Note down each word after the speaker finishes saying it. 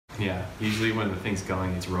Yeah, usually when the thing's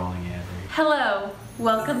going, it's rolling in. Hello,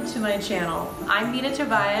 welcome to my channel. I'm Mina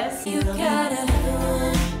Tobias. You gotta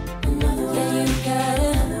have one, yeah, you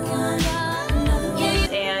gotta have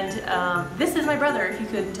one. And this is my brother, if you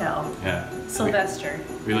couldn't tell. Yeah. Sylvester.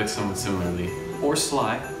 We look somewhat similarly. Or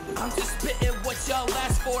Sly. I'm just spitting what y'all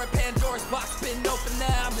asked for. Pandora's box been open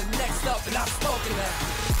now. I'm the next up and I'm smoking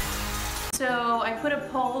that. So I put a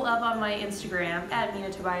poll up on my Instagram at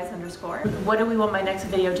Mina Tobias _. What do we want my next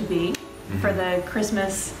video to be for the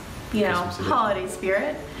Christmas, holiday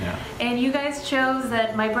spirit? Yeah. And you guys chose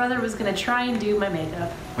that my brother was gonna try and do my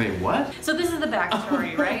makeup. Wait, what? So this is the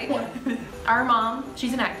backstory, right? Our mom,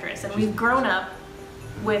 she's an actress, and we've grown up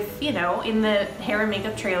with, in the hair and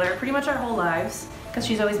makeup trailer pretty much our whole lives, because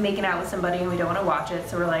she's always making out with somebody and we don't want to watch it,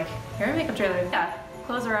 so we're like, hair and makeup trailer, yeah,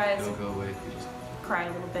 close our eyes. It'll go away if you just... Cry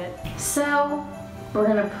a little bit. So we're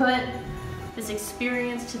gonna put this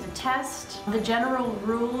experience to the test. The general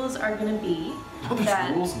rules are gonna be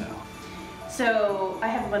there's rules now. So I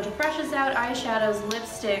have a bunch of brushes out, eyeshadows,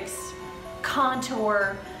 lipsticks,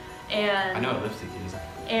 contour, and I know what lipstick is.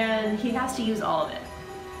 And he has to use all of it.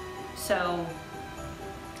 So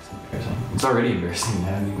It's embarrassing. It's already embarrassing. I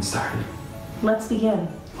haven't even started. let's begin.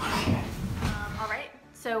 Okay. Alright,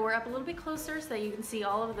 so we're up a little bit closer so that you can see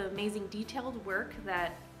all of the amazing detailed work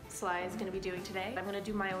that Sly is going to be doing today. I'm going to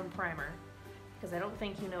do my own primer, because I don't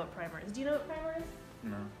think you know what primer is. Do you know what primer is?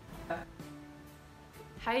 No.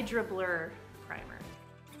 Hydra Blur primer.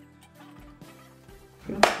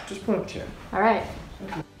 Just put up a chair. Alright.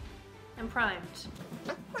 I'm primed.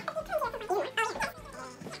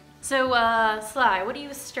 So, Sly, what do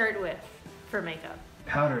you start with for makeup?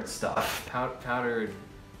 Powdered stuff. Powdered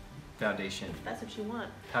foundation. That's what you want.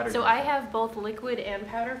 Powdered So I have both liquid and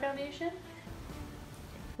powder foundation.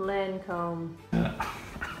 Lancome.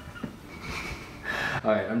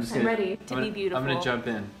 Alright, I'm ready to be beautiful. I'm gonna jump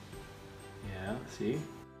in. Yeah, see?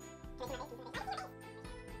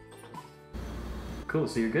 Cool,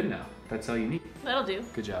 so you're good now. That's all you need. That'll do.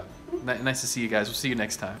 Good job. Nice to see you guys. We'll see you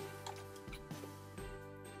next time.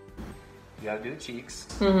 You gotta do the cheeks.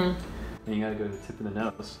 Mm-hmm. And you gotta go to the tip of the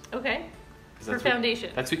nose. Okay. For That's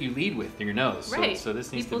foundation. That's what you lead with, your nose. Right. So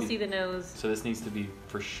this needs People to be, see the nose so this needs to be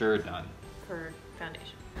for sure done. for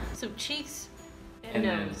foundation. So cheeks And and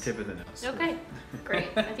then nose. tip of the nose. Okay, great.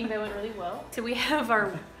 I think that went really well. So we have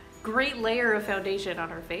our great layer of foundation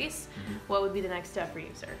on our face. What would be the next step for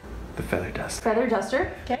you, sir? The feather dust. Feather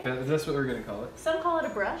duster. Okay. That's what we're gonna call it. Some call it a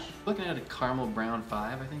brush. Looking at a caramel brown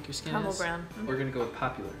 5, I think your skin Caramel is. brown. We're gonna go with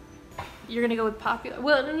popular. You're gonna go with popular.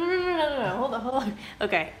 Well, no. Hold on.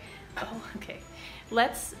 Okay. Oh, okay.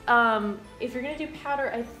 Let's. If you're gonna do powder,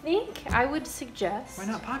 I think I would suggest. Why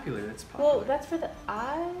not popular? That's popular. Well, that's for the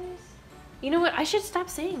eyes. You know what? I should stop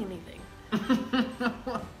saying anything.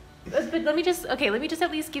 But let me just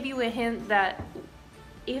at least give you a hint that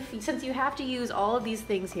since you have to use all of these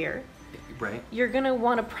things here, right? you're gonna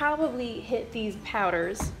want to probably hit these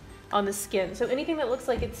powders on the skin. So anything that looks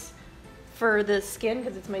like it's for the skin,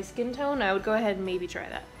 because it's my skin tone, I would go ahead and maybe try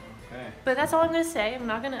that. Okay. But that's all I'm gonna say. I'm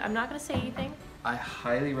not gonna say anything. I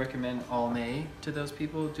highly recommend Almay to those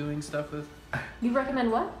people doing stuff with. You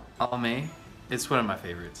recommend what? Almay. It's one of my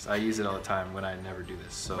favorites. I use it all the time when I never do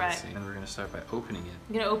this. So let's Right. see. And we're gonna start by opening it.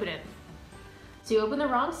 I'm gonna open it. So you open the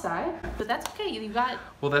wrong side, but that's okay. You got.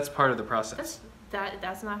 Well, that's part of the process.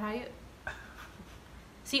 That's not how you.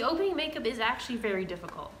 See, opening makeup is actually very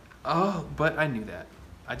difficult. Oh, but I knew that.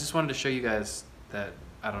 I just wanted to show you guys that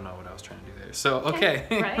I don't know what I was trying to do there. So, okay.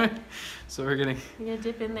 Right. So we're gonna... You're gonna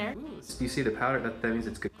dip in there. Ooh, you see the powder? That means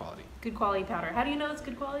it's good quality. Good quality powder. How do you know it's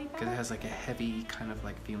good quality Because powder? it has like a heavy kind of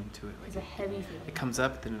like feeling to it. Like It's a heavy feeling. It comes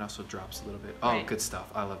up, then it also drops a little bit. Oh, Right. good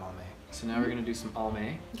stuff. I love Almay. So now we're gonna do some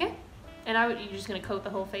Almay. Okay. And you're just gonna coat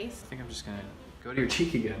the whole face? I think I'm just gonna go to your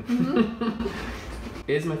cheek again. Mm-hmm.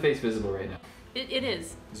 Is my face visible right now? It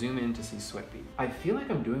is. Zoom in to see sweat bead. I feel like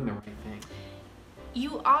I'm doing the right thing.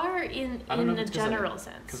 You are in I don't know if a it's 'cause general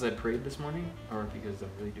sense. Because I prayed this morning, or because I'm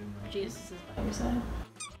really doing the right thing. Jesus is by your side.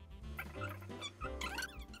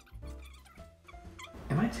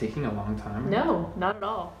 Am I taking a long time? No, not at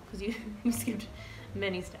all. Because you skipped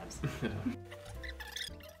many steps.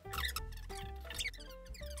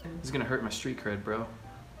 This is gonna hurt my street cred, bro.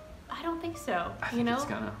 I don't think so. I think it's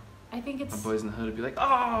gonna. I think it's. My boys in the hood would be like,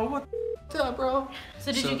 oh, what's up, bro?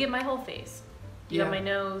 So did you get my whole face? You Yeah. got my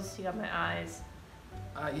nose. You got my eyes.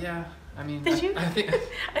 Yeah. I mean, Did you? I think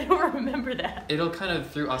I don't remember that. it'll kind of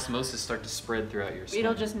through osmosis start to spread throughout your skin.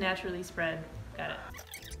 It'll just naturally spread. Got it.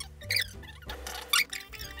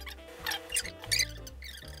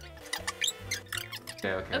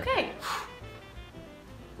 Okay. Okay.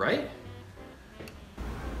 Right?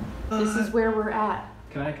 This is where we're at.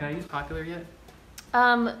 Can I use popular yet?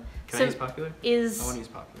 Can Can I use popular? I want to use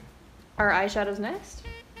popular. Our eyeshadows next?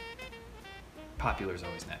 Popular's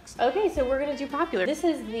always next. Okay, so we're gonna do popular. This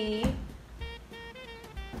is the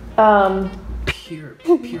Pure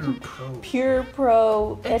Pro. Pure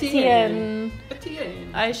Pro Etienne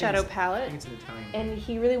Etienne. eyeshadow I palette, think it's an Italian. and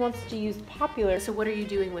he really wants to use popular. So what are you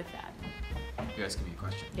doing with that? You're asking me a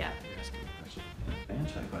question. Yeah. You're asking me a question.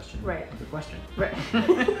 Answer that question. Right. With a question.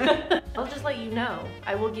 Right. I'll just let you know.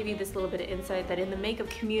 I will give you this little bit of insight that in the makeup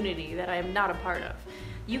community that I am not a part of,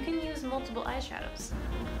 you can use multiple eyeshadows.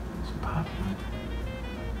 It's popular.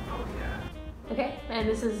 Oh yeah. Okay, and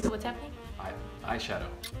this is what's happening? Eyeshadow.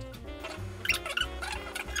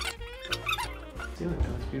 See, look,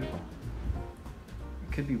 that's beautiful.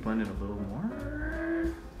 It could be blended a little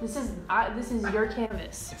more. This is your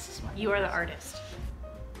canvas. This is my You are the canvas. artist.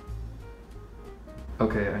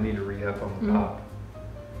 Okay, I need to re-up on the pop.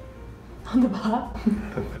 On the pop.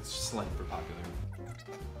 It's slang for popular.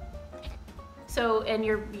 So, and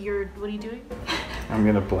you're what are you doing? I'm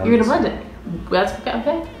gonna blend. You're gonna blend it. That's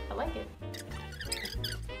okay. I like it.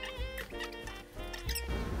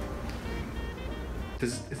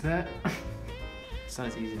 Is that? It's not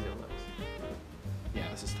as easy as it looks. Yeah,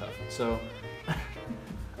 this is tough. So,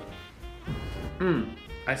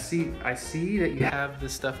 I see that you have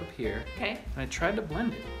this stuff up here. Okay. And I tried to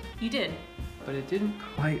blend it, You did. but it didn't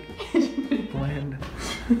quite blend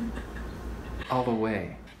all the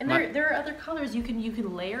way. And there are other colors. You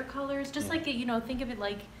can layer colors, just like it, think of it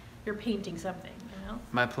like you're painting something,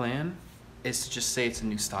 My plan is to just say it's a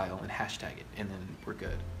new style and hashtag it, and then we're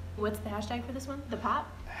good. What's the hashtag for this one? The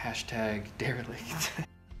pop? Hashtag derelict.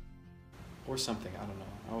 Or something, I don't know.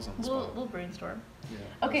 I was on the spot. We'll brainstorm.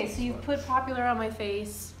 Yeah, Okay, so you've put popular on my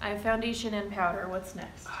face. I have foundation and powder. What's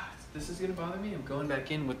next? This is gonna bother me. I'm going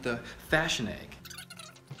back in with the fashion egg.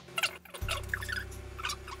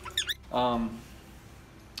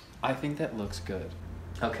 I think that looks good.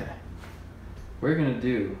 Okay. We're gonna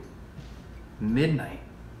do midnight.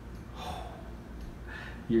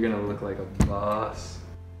 You're gonna look like a boss.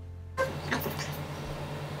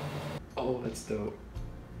 Oh, that's dope.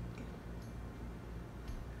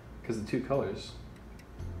 Because the two colors.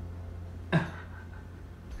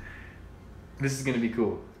 This is gonna be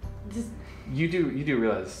cool. You do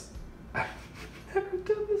realize I've never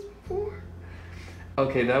done this before.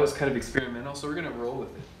 Okay, that was kind of experimental, so we're gonna roll with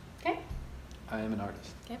it. Okay. I am an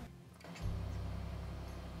artist. Okay.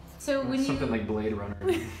 So when Something you, like Blade Runner.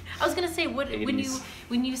 I was gonna say, when 80s.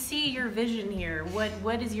 you see your vision here,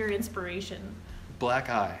 what is your inspiration?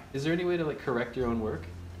 Black eye. Is there any way to like correct your own work?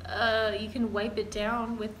 You can wipe it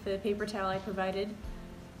down with the paper towel I provided,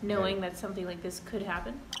 knowing that something like this could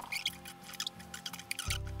happen.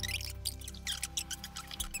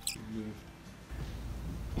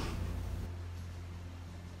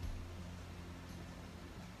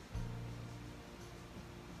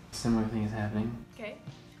 Similar thing is happening. Okay.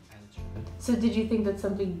 So did you think that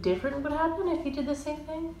something different would happen if you did the same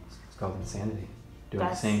thing? It's called insanity. Doing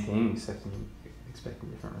That's- the same thing, expecting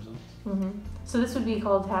different results. Mm-hmm. So this would be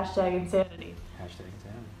called hashtag insanity. Hashtag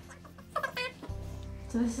insanity.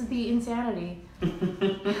 So this is the insanity.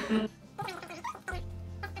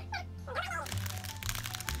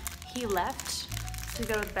 He left to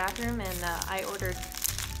go to the bathroom, and I ordered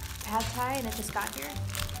pad thai, and it just got here.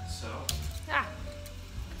 So, Ah.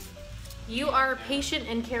 You are patient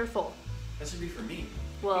and careful. that should be for me.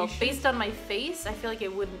 Well, Patient. based on my face, I feel like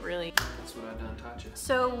it wouldn't really. That's what I've done taught you.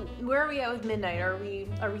 So where are we at with midnight? Are we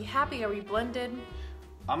happy? Are we blended?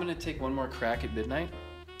 I'm gonna take one more crack at midnight.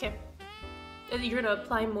 Okay. You're gonna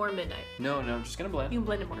apply more midnight. No, I'm just gonna blend. You can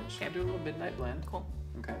blend it more. I'm just Okay. gonna do a little midnight blend. Cool.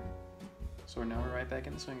 Okay. So now we're right back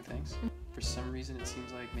in the swing of things. For some reason, it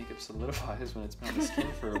seems like makeup solidifies when it's been on the skin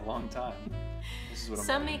for a long time. This is what I'm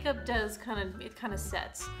Some learning. makeup does kind of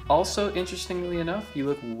sets. Also, interestingly enough, you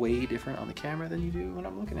look way different on the camera than you do when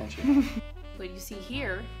I'm looking at you. What you see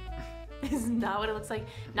here is not what it looks like.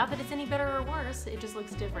 Not that it's any better or worse, it just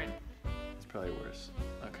looks different. It's probably worse.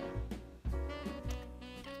 Okay.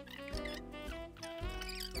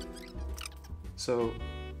 So,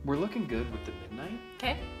 we're looking good with the midnight.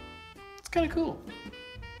 Okay. It's kind of cool.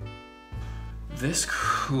 This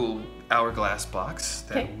cool hourglass box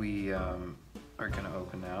that Okay. we are gonna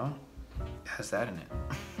open now has that in it.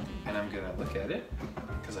 And I'm gonna look at it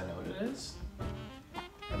because I know what it is.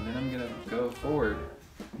 And then I'm gonna go forward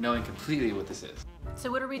knowing completely what this is. So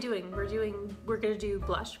what are we doing? We're gonna do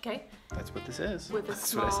blush, okay? That's what this is. With a That's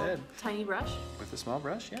small, what I said. tiny brush. With a small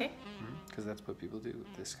brush, yeah. Okay. Because that's what people do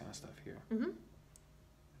with this kind of stuff here. Mm-hmm.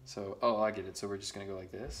 So, oh, I get it. So we're just gonna go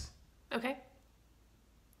like this. Okay.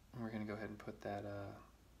 And we're gonna go ahead and put that,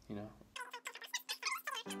 you know.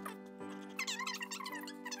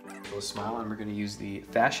 full of smile, and we're gonna use the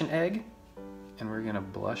fashion egg, and we're gonna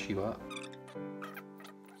blush you up.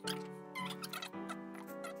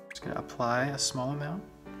 Just gonna apply a small amount.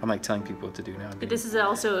 I'm like telling people what to do now. But this is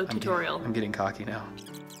also a tutorial. I'm getting cocky now.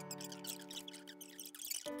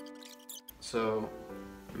 So,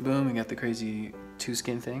 boom, we got the crazy two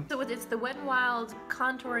skin thing. So it's the Wet n Wild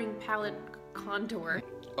contouring palette contour.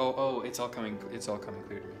 Oh, it's all coming clear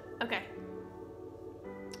to me. Okay.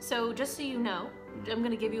 So just so you know, I'm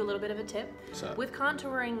gonna give you a little bit of a tip. So, With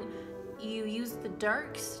contouring, you use the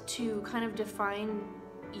darks to kind of define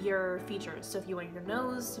your features. So if you want your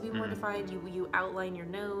nose to be more defined, you outline your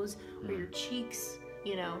nose or your cheeks,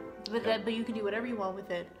 you know. But you can do whatever you want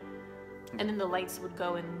with it. And then the lights would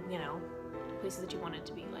go in, you know, places that you want it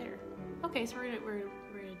to be lighter. Okay, so we're gonna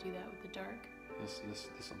do that with the dark. this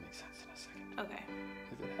will make sense in a second. Okay.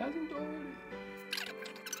 If it hasn't already.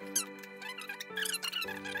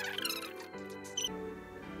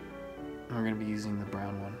 We're gonna be using the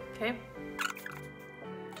brown one. Okay.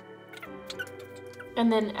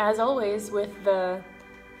 And then, as always, with the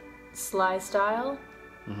Sly Style,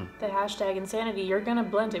 the hashtag Insanity, you're gonna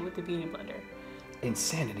blend it with the Beauty Blender.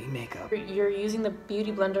 Insanity makeup. You're using the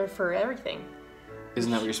Beauty Blender for everything. Isn't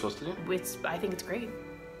that what you're supposed to do? I think it's great.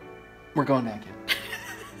 We're going back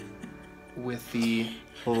in. With the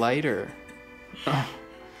lighter.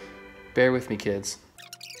 Bear with me, kids.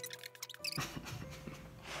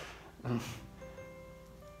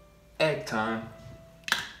 Egg time.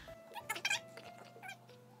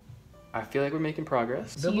 I feel like we're making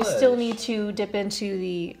progress. So you still need to dip into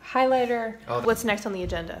the highlighter. Oh. What's next on the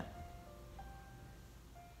agenda?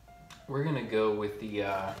 We're gonna go with the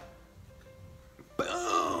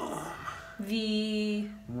boom. The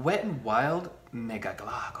Wet n Wild Mega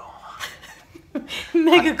Glago.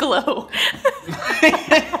 Mega Glow.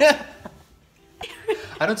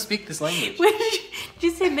 I don't speak this language. Did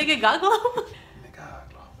you say Mega Goggle? Mega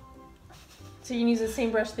Glow. So you can use the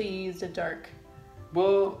same brush that you used at dark.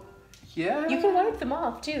 Well, yeah. You can wipe them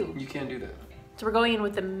off too. You can do that. So we're going in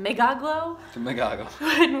with the Mega Glow The Mega Glow.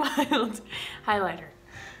 Wet n Wild highlighter.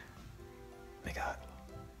 Mega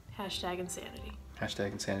Glow. Hashtag Insanity.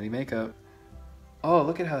 Hashtag Insanity makeup. Oh,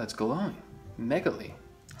 look at how that's glowing. Megally.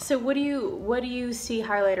 So what do you see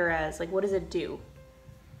highlighter as? Like, what does it do?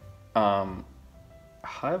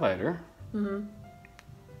 Highlighter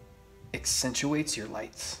accentuates your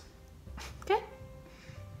lights. Okay.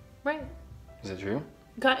 Right. Is that true?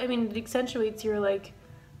 I mean, it accentuates your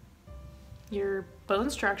your bone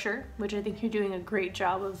structure, which I think you're doing a great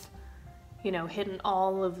job of, you know, hitting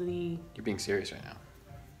all of the. You're being serious right now.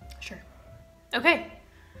 Sure. Okay.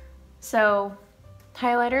 So,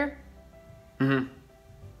 highlighter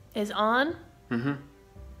is on.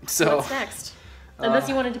 So. What's next? Unless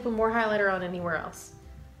you wanted to put more highlighter on anywhere else.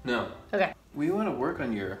 No. Okay. We want to work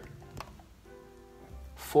on your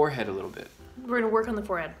forehead a little bit. We're gonna work on the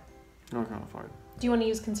forehead. Work on the forehead. Do you want to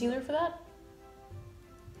use concealer for that?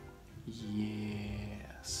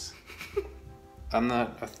 Yes. I'm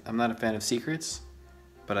not a fan of secrets,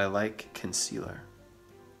 but I like concealer.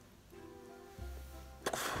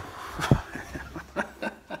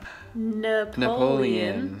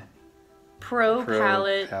 Napoleon Pro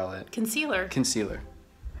Palette Concealer. Concealer.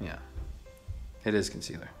 Yeah. It is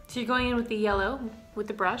concealer. So you're going in with the yellow with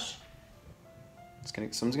the brush.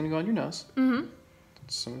 Some's gonna go on your nose.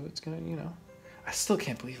 Some of it's gonna, you know. I still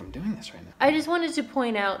can't believe I'm doing this right now. I just wanted to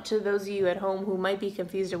point out to those of you at home who might be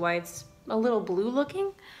confused at why it's a little blue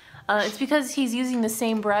looking. It's because he's using the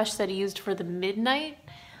same brush that he used for the Midnight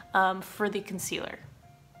for the concealer.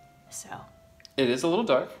 So. It is a little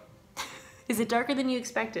dark. Is it darker than you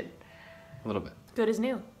expected? A little bit. Good as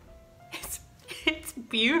new. It's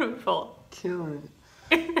beautiful. Killing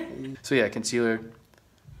it. So yeah, concealer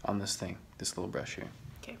on this thing, this little brush here.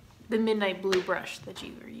 Okay. The Midnight Blue brush that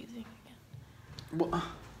you were using. Well,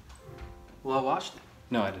 I watched it.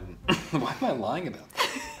 No, I didn't. Why am I lying about that?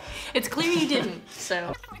 It's clear you didn't,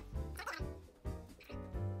 so.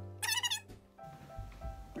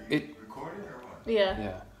 Recording or what? Yeah.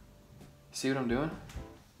 Yeah. See what I'm doing?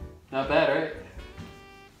 Not bad, right?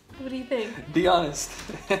 What do you think? Be honest.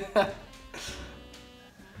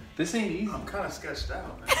 This ain't easy. I'm kind of sketched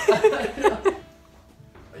out.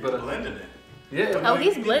 Are you But, blending it? Yeah. Oh,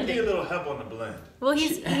 he's You blending. need a little help on the blend. Well,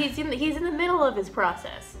 he's in the middle of his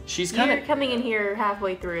process. She's You're kind of. coming in here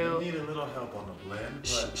halfway You through. need a little help on the blend. But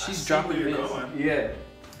She's I see dropping where you're hints. going. Yeah.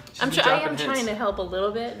 I am trying to help a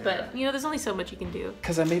little bit, but you know, there's only so much you can do.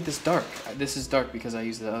 Because I made this dark. This is dark because I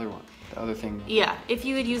used the other one. The other thing. Yeah, if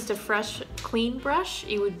you had used a fresh, clean brush,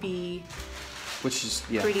 it would be Which is,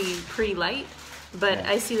 yeah. pretty light. But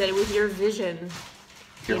Yeah. I see that with your vision,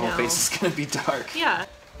 Your you whole know. face is going to be dark. Yeah.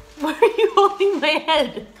 Why are you holding my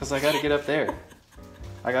head? Because I gotta get up there.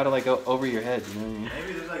 I gotta like go over your head, you know what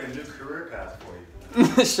Maybe there's like a new career path for you.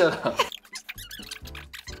 I mean? Shut up.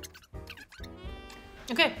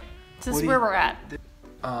 Okay, so this What is do where you- we're at.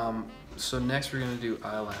 So next we're gonna do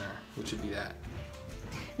eyeliner, which would be that.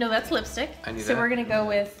 No, that's lipstick. I need so that. we're gonna go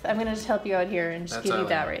with, I'm gonna just help you out here and just That's give you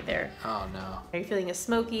that eyeliner. right there. Oh no. Are you feeling a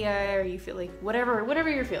smoky eye, or you feel like whatever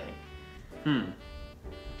you're feeling?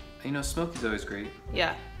 You know, smoky's always great.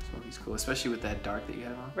 Yeah, Smoky's cool, especially with that dark that you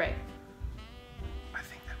have on. right. I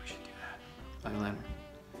think that we should do that. Eyeliner.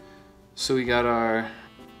 So we got our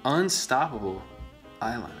unstoppable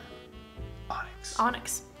eyeliner. Onyx.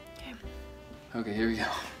 Onyx. Okay. Okay, here we go.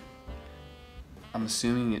 I'm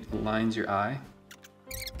assuming it lines your eye.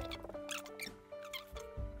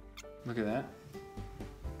 Look at that.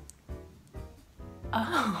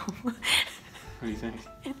 Oh. What do you think?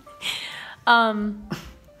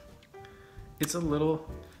 It's a little.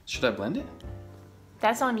 Should I blend it?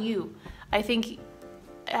 That's on you. I think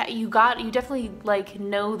you definitely like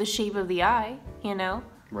know the shape of the eye, you know?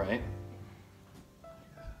 Right.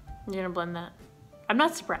 You're gonna blend that. I'm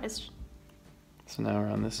not surprised. So now we're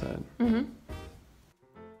on this side. Mm-hmm.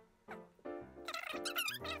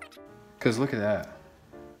 Cause look at that.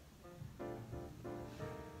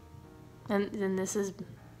 And then this is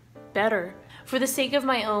better. For the sake of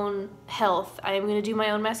my own health, I am gonna do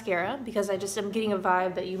my own mascara because I'm getting a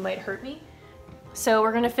vibe that you might hurt me. So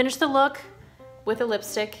we're gonna finish the look with a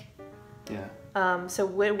lipstick. Yeah. So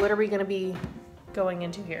what are we gonna be going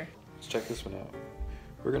into here? Let's check this one out.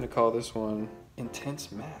 We're gonna call this one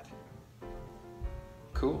Intense Matte.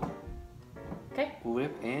 Cool. Okay.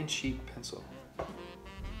 Lip and cheek pencil.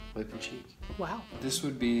 Lip and cheek. Wow. This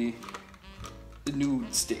would be the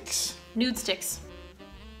nude sticks. Nude sticks.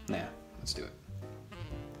 Nah, let's do it.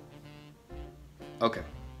 Okay.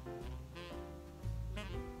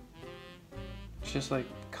 It's just like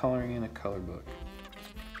coloring in a color book.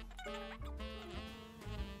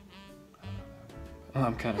 Oh,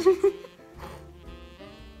 I'm kind of.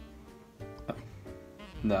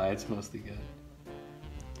 Nah, it's mostly good.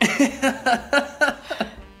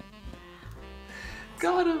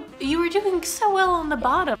 Got him. You were doing so well on the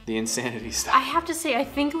bottom. The insanity I stuff. have to say, I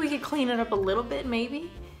think we could clean it up a little bit,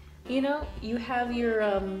 maybe. You know, you have your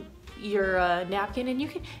napkin, and you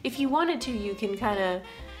can, if you wanted to, you can kind of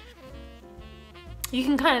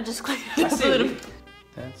just clean it up a little bit.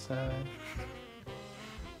 That side.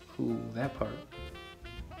 Ooh, that part.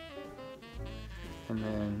 And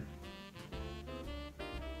then,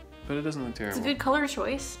 but it doesn't look terrible. It's a good color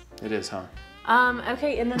choice. It is, huh?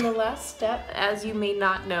 Okay, and then the last step, as you may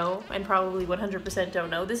not know, and probably 100% don't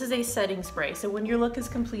know, this is a setting spray. So when your look is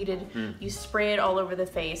completed, you spray it all over the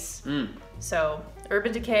face. So,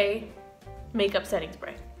 Urban Decay makeup setting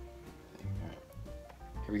spray.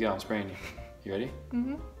 Here we go, I'm spraying you. You ready?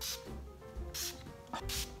 Mm-hmm.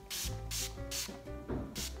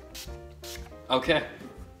 Okay.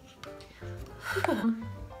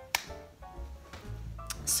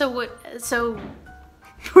 So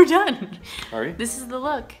we're done. Are we? This is the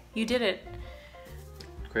look. You did it.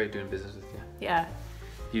 Great doing business with you. Yeah.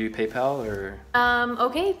 You PayPal or?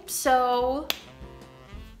 Okay, so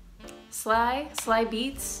Sly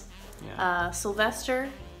Beats, Yeah. Sylvester,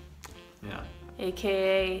 Yeah.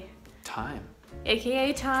 aka Time.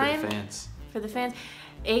 Time For the fans. for the fans,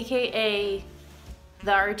 aka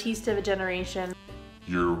the artiste of a generation.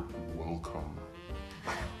 You're welcome.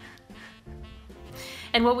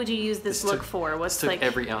 And what would you use this look took- for? What's Took like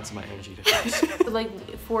every ounce of my energy to finish.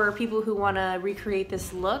 like for people who want to recreate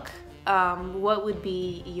this look? What would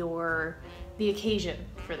be the occasion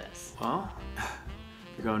for this? Well,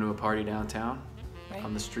 you're going to a party downtown, Right.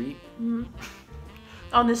 on the street.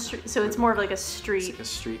 On the street, so it's more of like a It's street. like a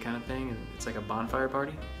street kind of thing, and it's like a bonfire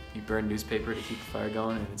party. You burn newspaper to keep the fire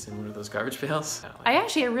going, and it's in one of those garbage pails. I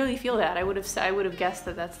really feel that. I would have guessed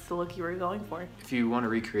that that's the look you were going for. If you want to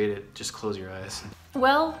recreate it, just close your eyes.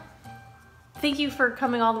 Well, thank you for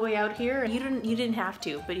coming all the way out here. You didn't have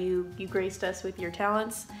to, but you graced us with your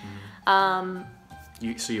talents.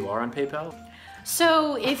 So you are on PayPal?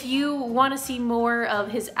 So if you want to see more of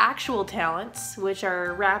his actual talents, which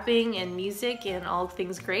are rapping and music and all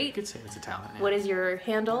things You great, could say it's a talent. Yeah. what is your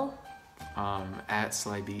handle? At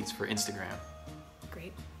Sly Beats for Instagram.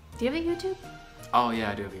 Great. Do you have a YouTube? Oh yeah,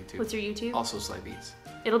 I do have YouTube. What's your YouTube? Also Sly Beats.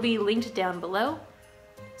 It'll be linked down below.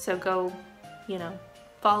 So go,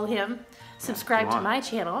 follow him, subscribe to want. my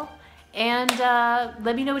channel, and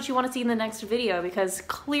let me know what you want to see in the next video, because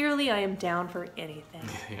clearly I am down for anything.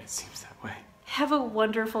 Yeah, it seems that way. Have a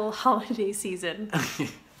wonderful holiday season.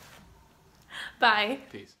 Bye.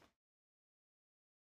 Peace.